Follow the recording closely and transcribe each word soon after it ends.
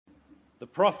The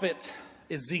prophet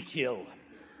Ezekiel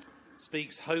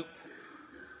speaks hope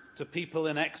to people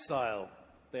in exile.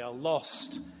 They are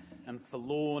lost and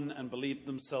forlorn and believe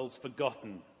themselves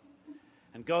forgotten.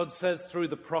 And God says through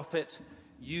the prophet,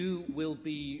 you will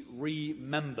be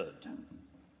remembered.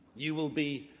 You will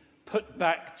be put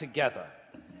back together.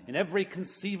 In every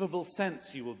conceivable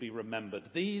sense, you will be remembered.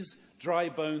 These dry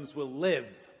bones will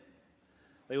live.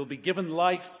 They will be given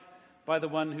life by the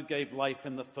one who gave life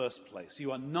in the first place.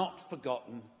 You are not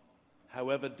forgotten,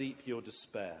 however deep your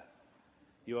despair.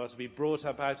 You are to be brought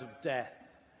up out of death,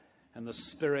 and the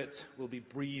Spirit will be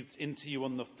breathed into you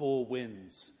on the four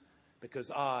winds. Because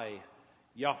I,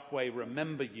 Yahweh,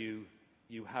 remember you,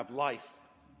 you have life,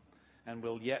 and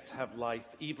will yet have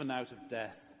life even out of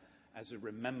death as a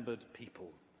remembered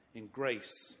people. In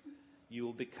grace, you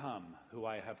will become who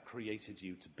I have created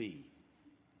you to be.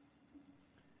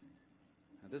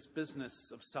 This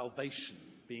business of salvation,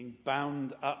 being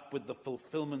bound up with the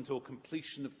fulfillment or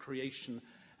completion of creation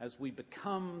as we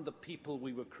become the people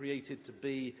we were created to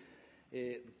be,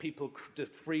 people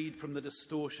freed from the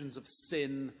distortions of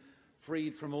sin,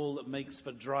 freed from all that makes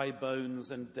for dry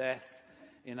bones and death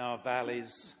in our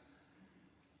valleys.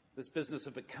 This business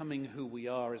of becoming who we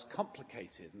are is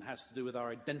complicated and has to do with our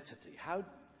identity. How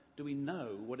do we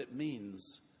know what it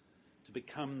means to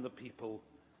become the people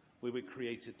we were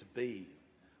created to be?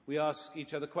 We ask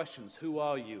each other questions. Who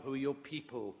are you? Who are your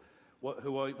people?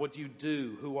 What do you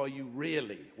do? Who are you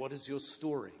really? What is your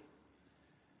story?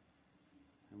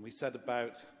 And we set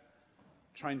about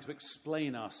trying to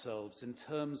explain ourselves in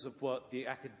terms of what the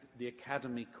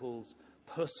Academy calls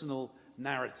personal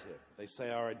narrative. They say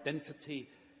our identity,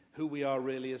 who we are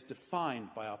really, is defined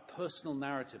by our personal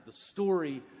narrative, the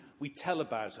story we tell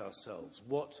about ourselves,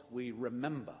 what we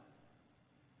remember.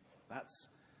 That's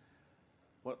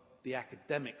what the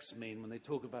academics mean when they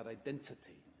talk about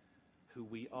identity, who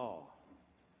we are.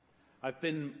 I've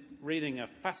been reading a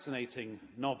fascinating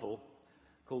novel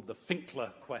called The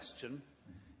Finkler Question.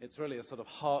 It's really a sort of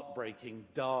heartbreaking,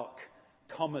 dark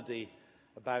comedy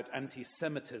about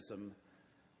anti-Semitism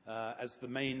as the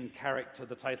main character,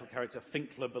 the title character,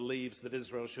 Finkler, believes that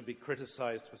Israel should be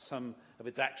criticized for some of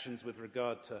its actions with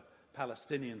regard to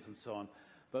Palestinians and so on.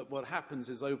 But what happens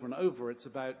is over and over, it's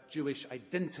about Jewish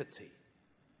identity.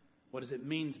 What does it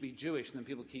mean to be Jewish? And then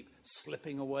people keep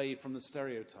slipping away from the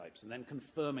stereotypes and then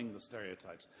confirming the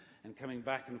stereotypes and coming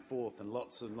back and forth, and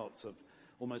lots of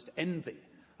almost envy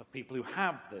of people who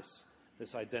have this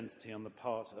identity on the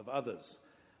part of others.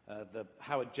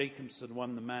 Howard Jacobson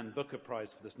won the Man Booker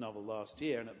Prize for this novel last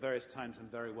year, and at various times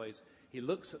and various ways he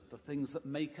looks at the things that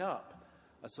make up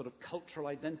a sort of cultural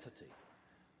identity.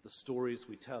 The stories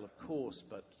we tell, of course,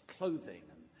 but clothing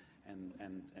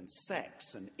and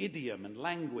sex and idiom and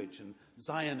language and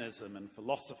Zionism and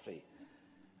philosophy.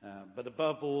 But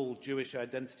above all, Jewish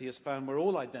identity is found where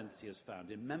all identity is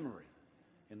found, in memory,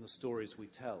 in the stories we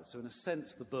tell. So in a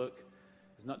sense, the book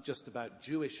is not just about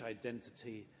Jewish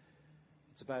identity,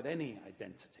 it's about any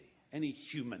identity, any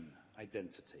human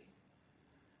identity.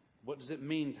 What does it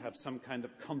mean to have some kind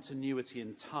of continuity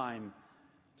in time,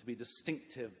 to be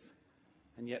distinctive,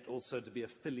 and yet also to be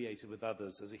affiliated with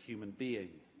others as a human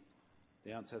being?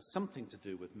 The answer has something to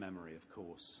do with memory, of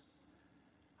course.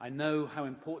 I know how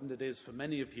important it is for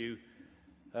many of you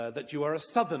that you are a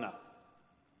Southerner.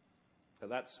 So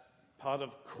that's part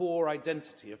of core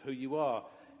identity of who you are.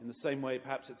 In the same way,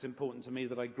 perhaps it's important to me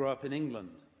that I grew up in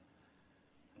England.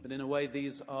 But in a way,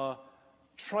 these are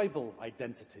tribal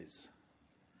identities.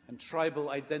 And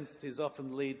tribal identities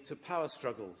often lead to power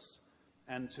struggles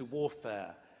and to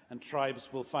warfare. And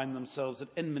tribes will find themselves at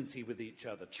enmity with each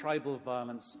other. Tribal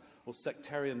violence or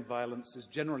sectarian violence is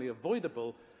generally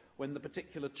avoidable when the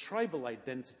particular tribal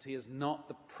identity is not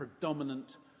the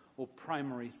predominant or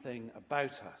primary thing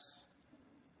about us.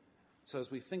 So as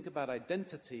we think about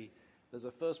identity, there's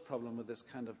a first problem with this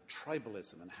kind of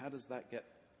tribalism, and how does that get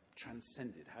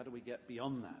transcended? How do we get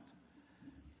beyond that?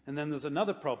 And then there's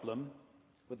another problem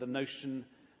with the notion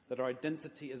that our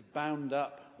identity is bound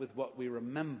up with what we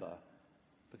remember,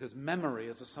 because memory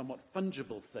is a somewhat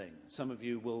fungible thing. Some of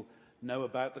you will know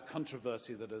about the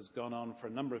controversy that has gone on for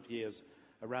a number of years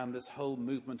around this whole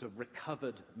movement of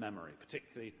recovered memory,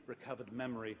 particularly recovered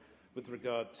memory with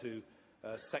regard to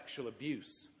sexual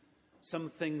abuse. Some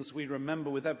things we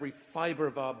remember with every fibre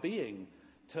of our being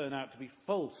turn out to be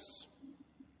false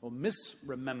or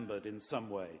misremembered in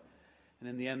some way. And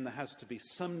in the end, there has to be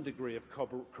some degree of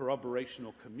corroboration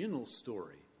or communal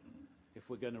story if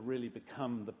we're going to really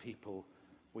become the people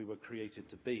we were created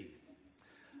to be.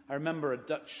 I remember a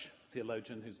Dutch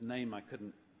theologian whose name I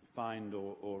couldn't find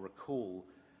or recall,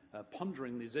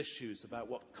 pondering these issues about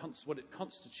what it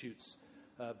constitutes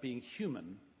being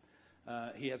human,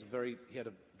 he had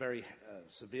a very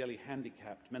severely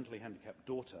handicapped, mentally handicapped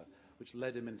daughter, which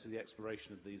led him into the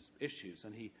exploration of these issues.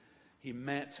 And he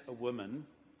met a woman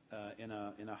in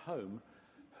a home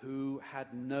who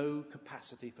had no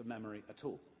capacity for memory at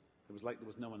all. It was like there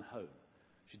was no one home.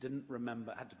 She didn't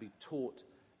remember, had to be taught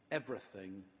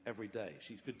everything every day.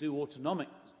 She could do autonomic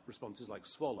responses like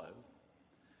swallow.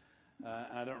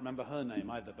 And I don't remember her name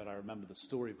either, but I remember the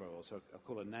story very well, so I'll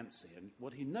call her Nancy. And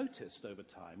what he noticed over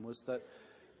time was that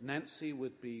Nancy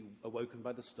would be awoken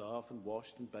by the staff and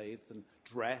washed and bathed and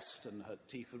dressed, and her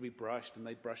teeth would be brushed, and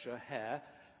they'd brush her hair,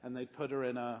 and they'd put her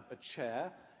in a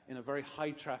chair in a very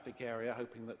high-traffic area,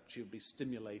 hoping that she would be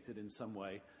stimulated in some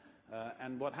way.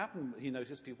 And what happened, he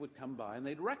noticed people would come by and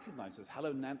they'd recognize us.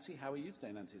 Hello, Nancy. How are you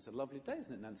today, Nancy? It's a lovely day,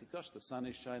 isn't it, Nancy? Gosh, the sun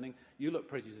is shining. You look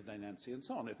pretty today, Nancy, and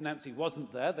so on. If Nancy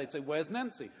wasn't there, they'd say, where's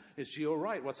Nancy? Is she all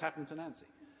right? What's happened to Nancy?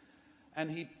 And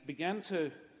he began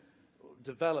to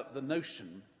develop the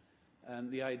notion and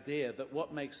the idea that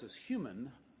what makes us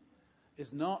human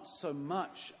is not so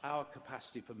much our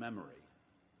capacity for memory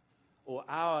or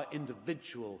our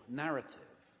individual narrative,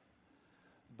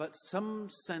 but some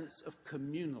sense of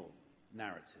communal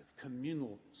narrative,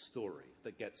 communal story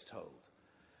that gets told.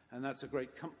 And that's a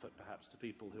great comfort, perhaps, to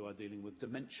people who are dealing with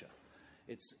dementia.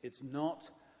 It's not,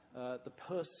 the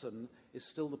person is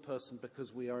still the person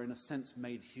because we are, in a sense,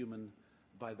 made human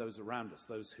by those around us,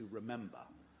 those who remember,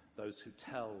 those who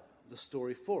tell the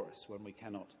story for us when we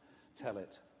cannot tell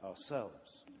it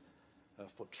ourselves.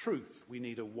 For truth, we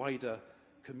need a wider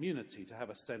community to have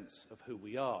a sense of who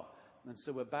we are. And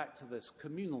so we're back to this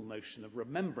communal notion of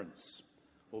remembrance,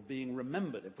 or being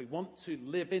remembered. If we want to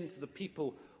live into the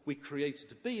people we created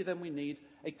to be, then we need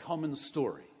a common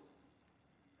story.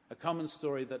 A common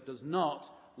story that does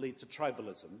not lead to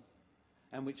tribalism,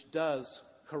 and which does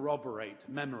corroborate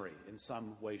memory in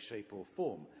some way, shape, or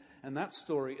form. And that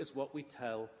story is what we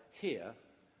tell here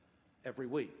every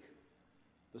week.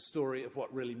 The story of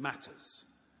what really matters.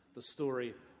 The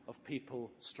story of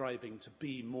people striving to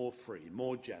be more free,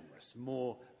 more generous,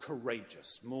 more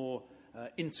courageous, more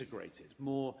integrated,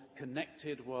 more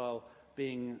connected while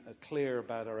being clear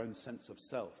about our own sense of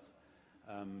self,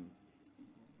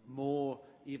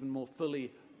 even more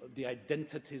fully the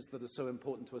identities that are so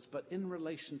important to us, but in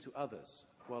relation to others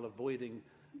while avoiding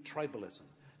tribalism.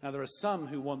 Now, there are some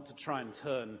who want to try and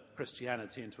turn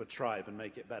Christianity into a tribe and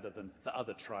make it better than the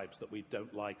other tribes that we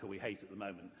don't like or we hate at the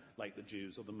moment, like the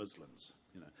Jews or the Muslims.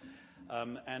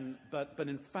 But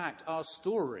in fact, our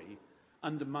story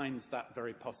undermines that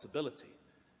very possibility.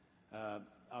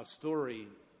 Our story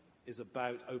is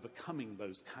about overcoming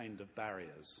those kind of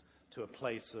barriers to a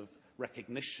place of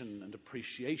recognition and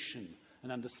appreciation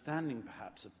and understanding,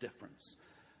 perhaps, of difference.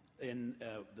 In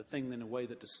the thing, in a way,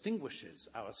 that distinguishes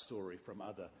our story from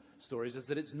other stories is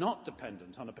that it's not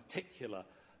dependent on a particular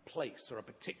place or a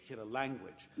particular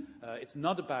language.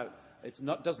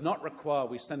 Does not require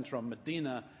we center on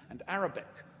Medina and Arabic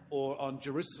or on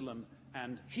Jerusalem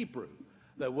and Hebrew.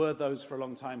 There were those for a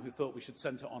long time who thought we should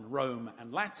center on Rome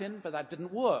and Latin, but that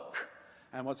didn't work.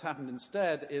 And what's happened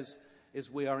instead is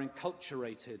we are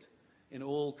enculturated in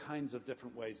all kinds of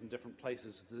different ways in different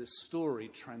places. This story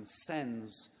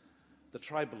transcends the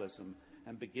tribalism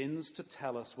and begins to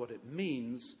tell us what it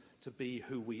means to be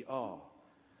who we are.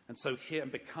 And so here,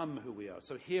 and become who we are.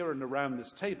 So here and around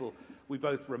this table, we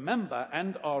both remember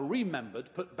and are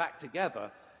remembered, put back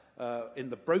together in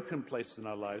the broken places in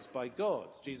our lives by God.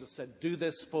 Jesus said, do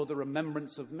this for the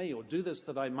remembrance of me, or do this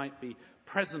that I might be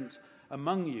present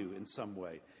among you in some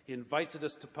way. He invited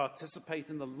us to participate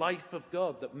in the life of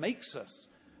God that makes us,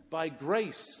 by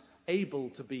grace, able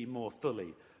to be more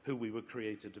fully who we were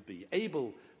created to be,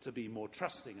 able to be more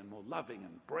trusting and more loving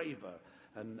and braver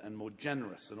and more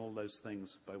generous, and all those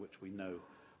things by which we know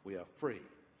we are free.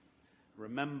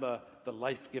 Remember the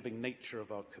life-giving nature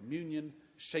of our communion,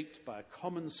 shaped by a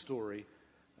common story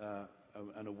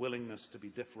and a willingness to be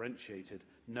differentiated,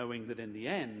 knowing that in the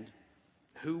end,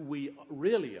 who we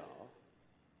really are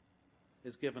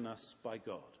is given us by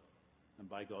God and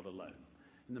by God alone.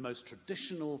 In the most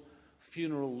traditional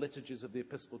funeral liturgies of the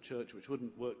Episcopal Church, which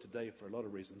wouldn't work today for a lot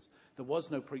of reasons, there was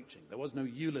no preaching, there was no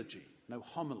eulogy, no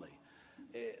homily.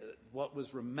 What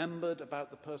was remembered about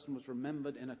the person was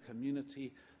remembered in a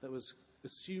community that was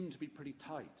assumed to be pretty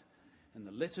tight. And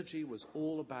the liturgy was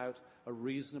all about a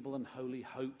reasonable and holy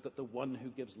hope that the one who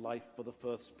gives life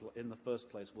in the first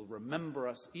place will remember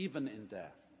us even in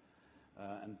death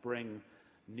and bring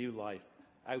new life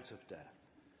out of death.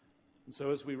 And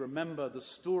so as we remember the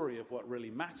story of what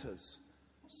really matters,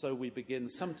 so we begin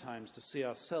sometimes to see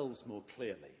ourselves more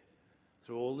clearly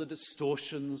through all the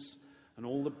distortions and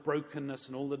all the brokenness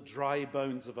and all the dry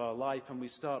bones of our life, and we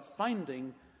start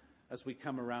finding, as we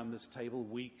come around this table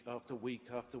week after week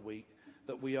after week,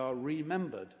 that we are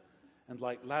remembered. And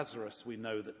like Lazarus, we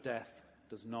know that death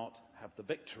does not have the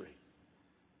victory.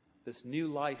 This new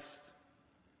life,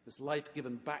 this life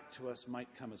given back to us, might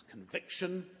come as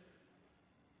conviction,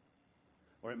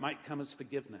 or it might come as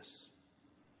forgiveness.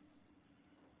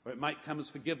 Or it might come as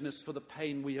forgiveness for the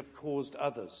pain we have caused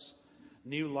others.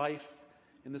 New life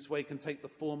in this way can take the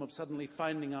form of suddenly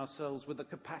finding ourselves with a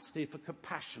capacity for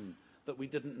compassion that we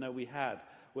didn't know we had,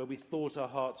 where we thought our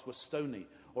hearts were stony.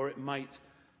 Or it might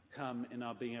come in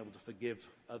our being able to forgive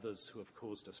others who have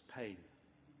caused us pain.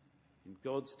 In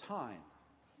God's time,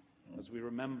 as we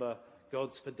remember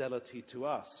God's fidelity to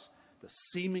us, the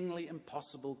seemingly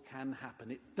impossible can happen.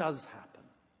 It does happen.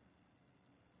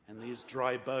 And these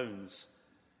dry bones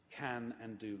can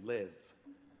and do live.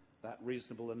 That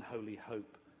reasonable and holy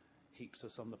hope keeps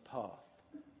us on the path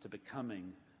to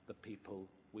becoming the people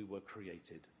we were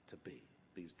created to be.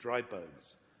 These dry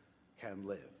bones can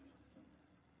live.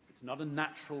 It's not a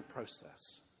natural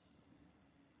process,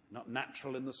 not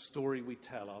natural in the story we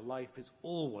tell. Our life is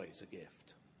always a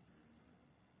gift,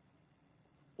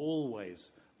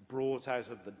 always brought out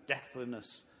of the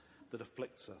deathliness that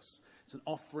afflicts us. It's an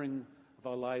offering of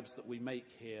our lives that we make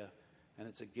here, and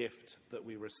it's a gift that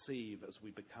we receive as we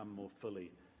become more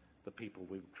fully the people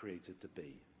we were created to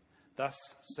be. Thus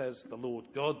says the Lord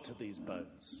God to these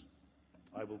bones,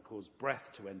 I will cause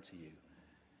breath to enter you,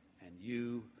 and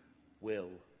you will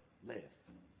live.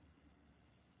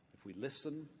 If we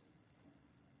listen,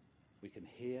 we can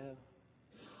hear,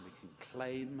 we can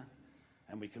claim,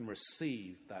 and we can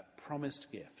receive that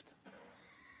promised gift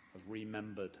of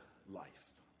remembered life.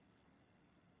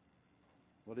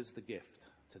 What is the gift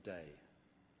today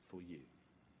for you?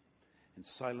 In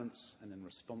silence and in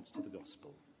response to the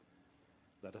gospel,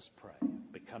 let us pray,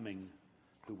 becoming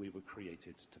who we were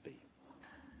created to be.